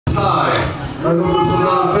I hope there's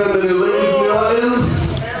not feminine ladies in the audience.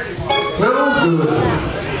 No? Good.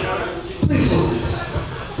 Please hold this.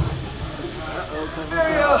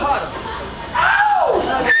 Very hot.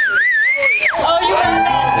 Oh, you had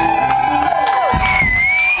that!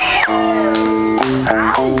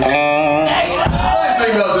 The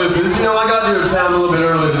thing about this is, you know, I got here to town a little bit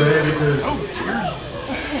early today because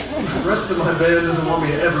the rest of my band doesn't want me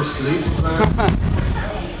to ever sleep.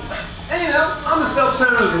 And you know, I'm as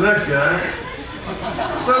self-centered as the next guy.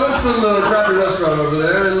 So I went to some crappy restaurant over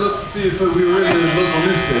there and looked to see if we were in the local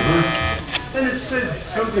newspapers. And it said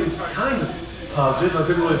something kind of positive, I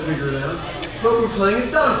couldn't really figure it out. But we're playing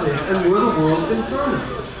at Dantes, and we're the world Inferno.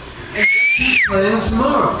 And who's playing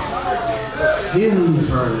tomorrow?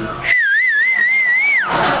 Inferno.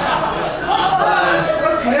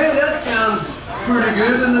 Okay, that sounds pretty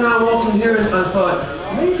good. And then I walked in here and I thought,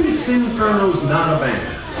 maybe Inferno's not a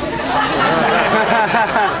band.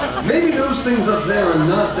 Maybe those things up there are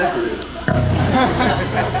not decorative.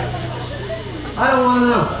 I don't want to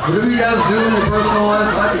know. Whatever you guys do in your personal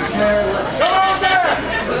life, I could care less. Come on there!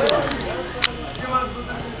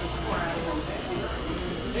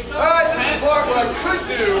 Alright, this is the part where I could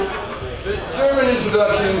do The German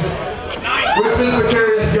introduction, which Miss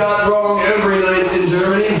Precarious got wrong every night in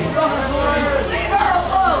Germany.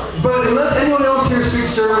 But unless anyone else here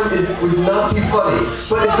speaks German, it would not be funny.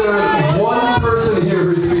 But if there was one person here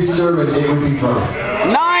who speaks German, it would be funny.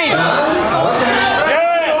 9! Okay.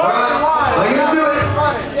 Alright, I'm gonna do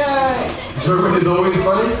it. German is always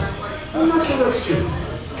funny? I'm not sure that's true.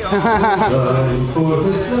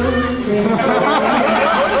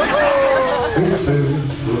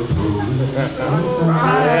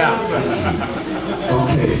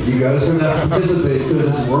 Okay, you guys are gonna have to participate because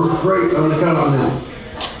it's worked great on the continent.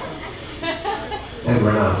 And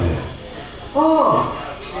we're not there. Oh!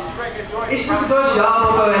 Ich spreche Deutsch, ja,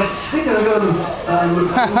 aber es steht ja ein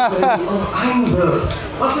Wort.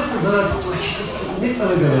 Was ist ein Wort? Ich weiß nicht, was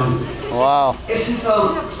genommen. Wow. Es ist,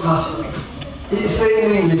 was? Ich say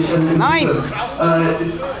in English. Nein!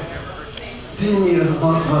 Tell me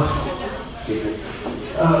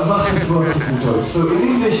was ist in Deutsch? So in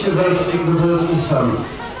English, the word is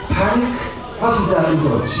panic. Was ist that in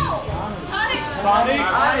Deutsch? Panic!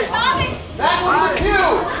 That was the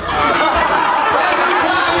cue! Every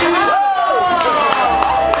time you missed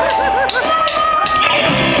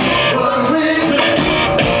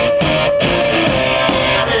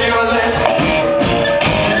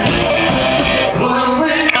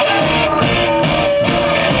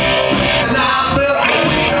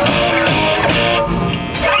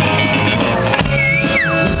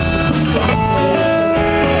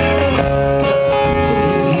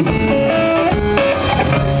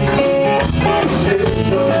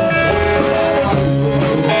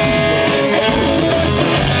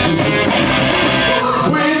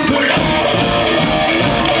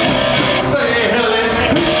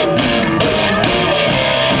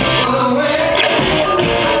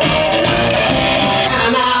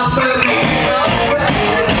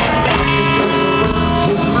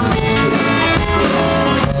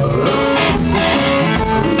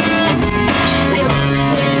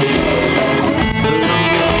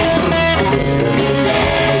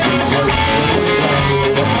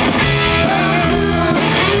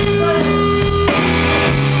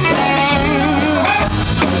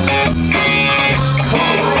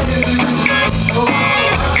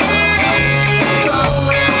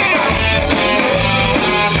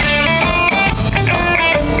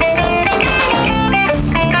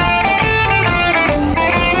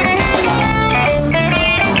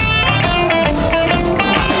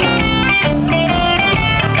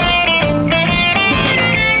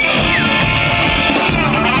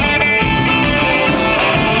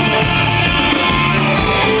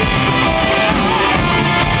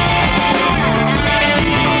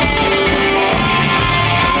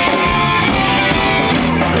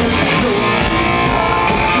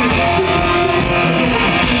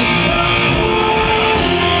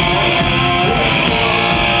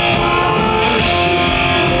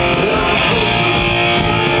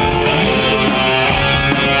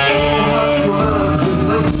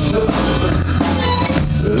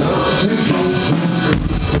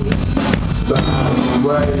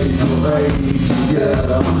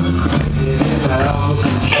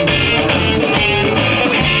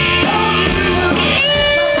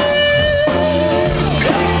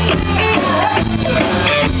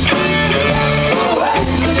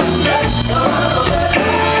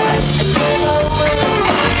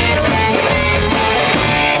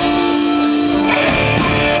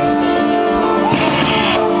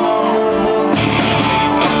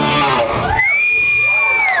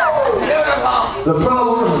The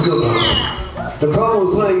problem, good one. The problem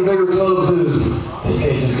with playing bigger clubs is the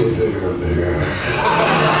stages get bigger and bigger.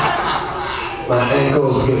 My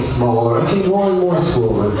ankles get smaller. I get more and more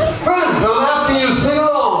swollen. Friends, I'm asking you to sing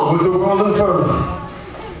along with the world Inferno.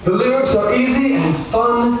 The lyrics are easy and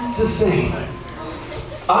fun to sing.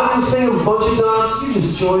 I'm going to sing them a bunch of times. You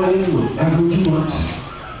just join in whenever you want to.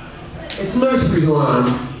 It's nursery rhyme.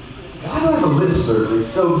 Why do I have a lip surgery?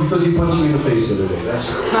 Oh, because you punched me in the face the other day. That's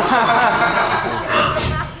right.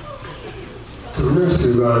 It's a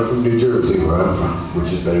nursery rhyme from New Jersey, where I'm from,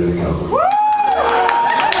 which is better than California.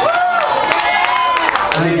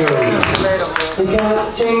 And it goes, we gotta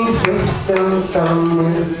change the system from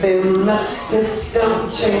within. The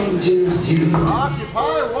system changes you.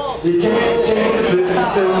 You can't change the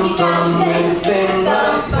system from within.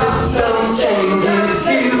 The system changes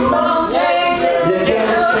you. You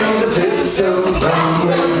can't change the system from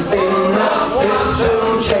within. The system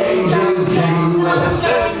changes you.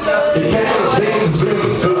 You can't change the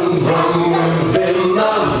system from within. The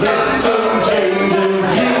system changes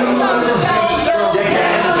you.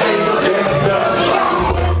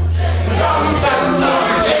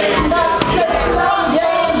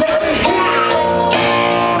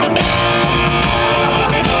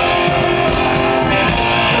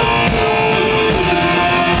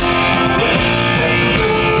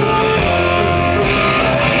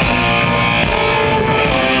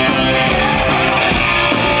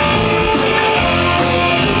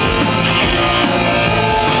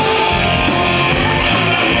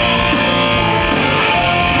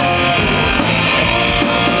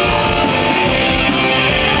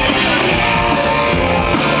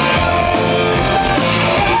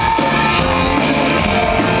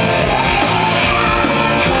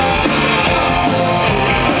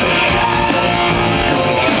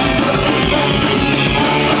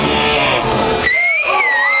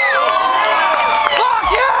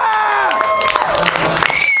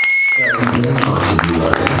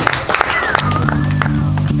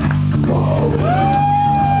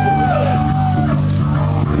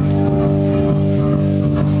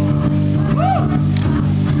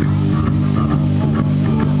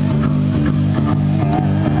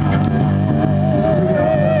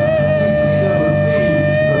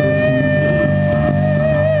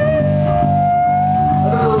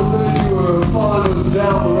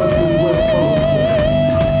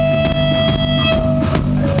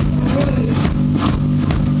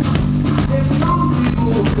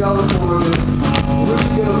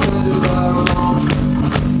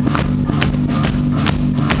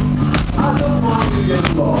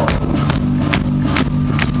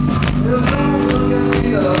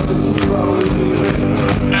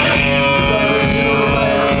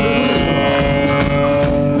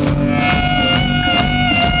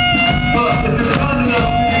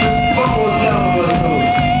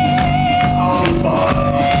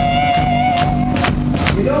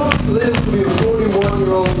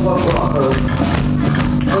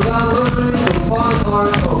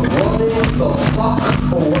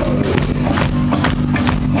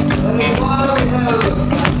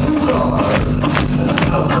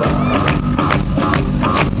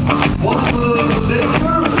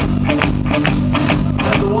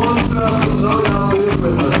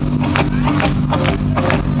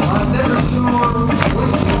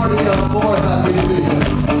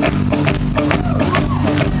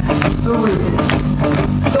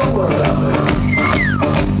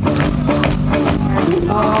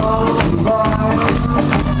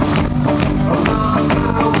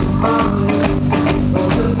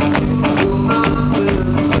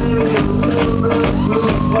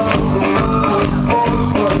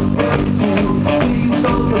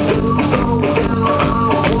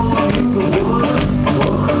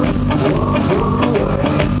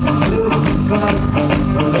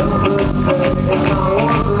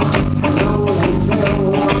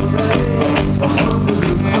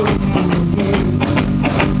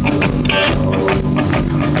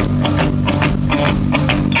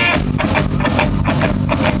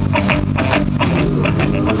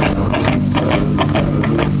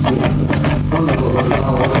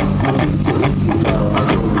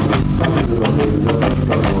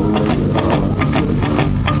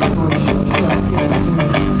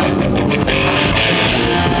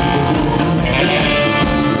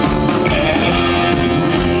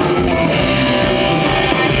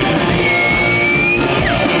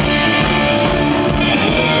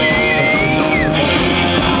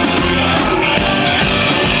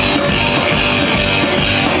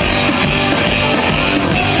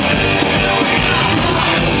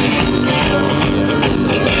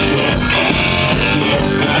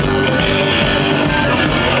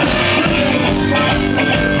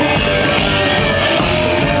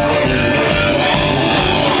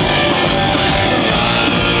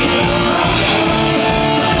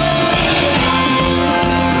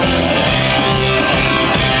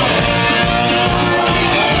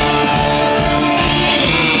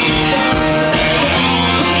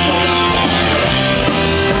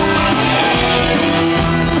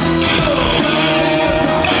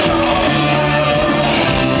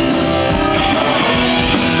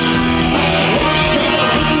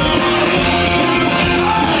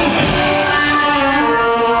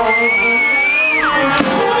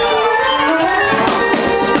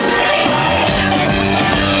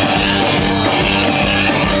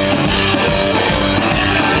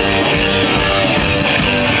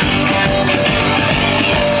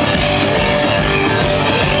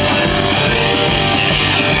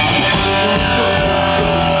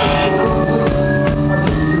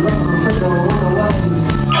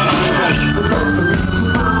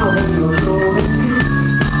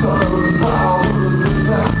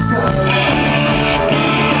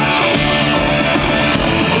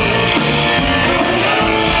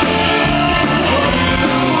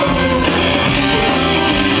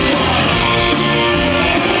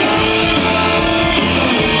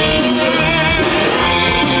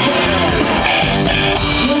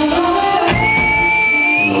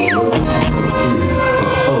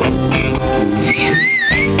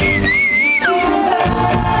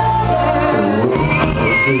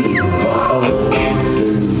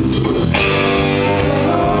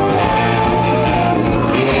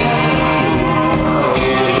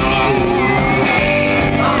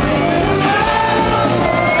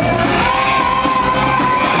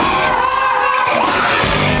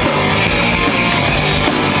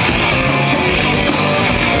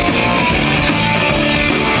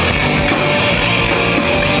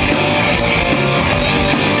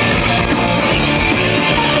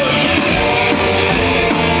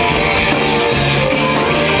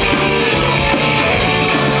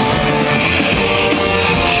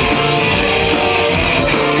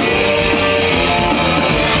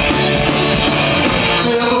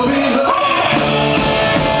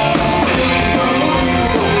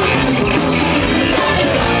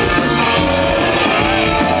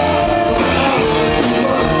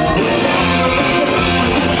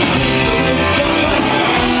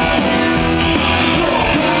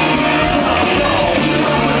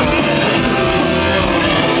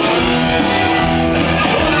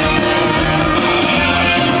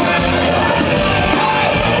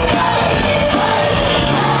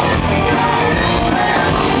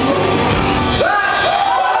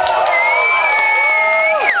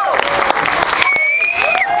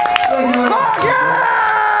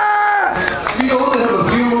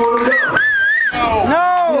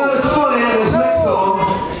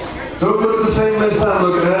 Don't look at the same list I'm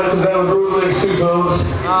looking at, because that would ruin the next two songs.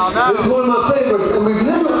 Oh, no. This is one of my favorites.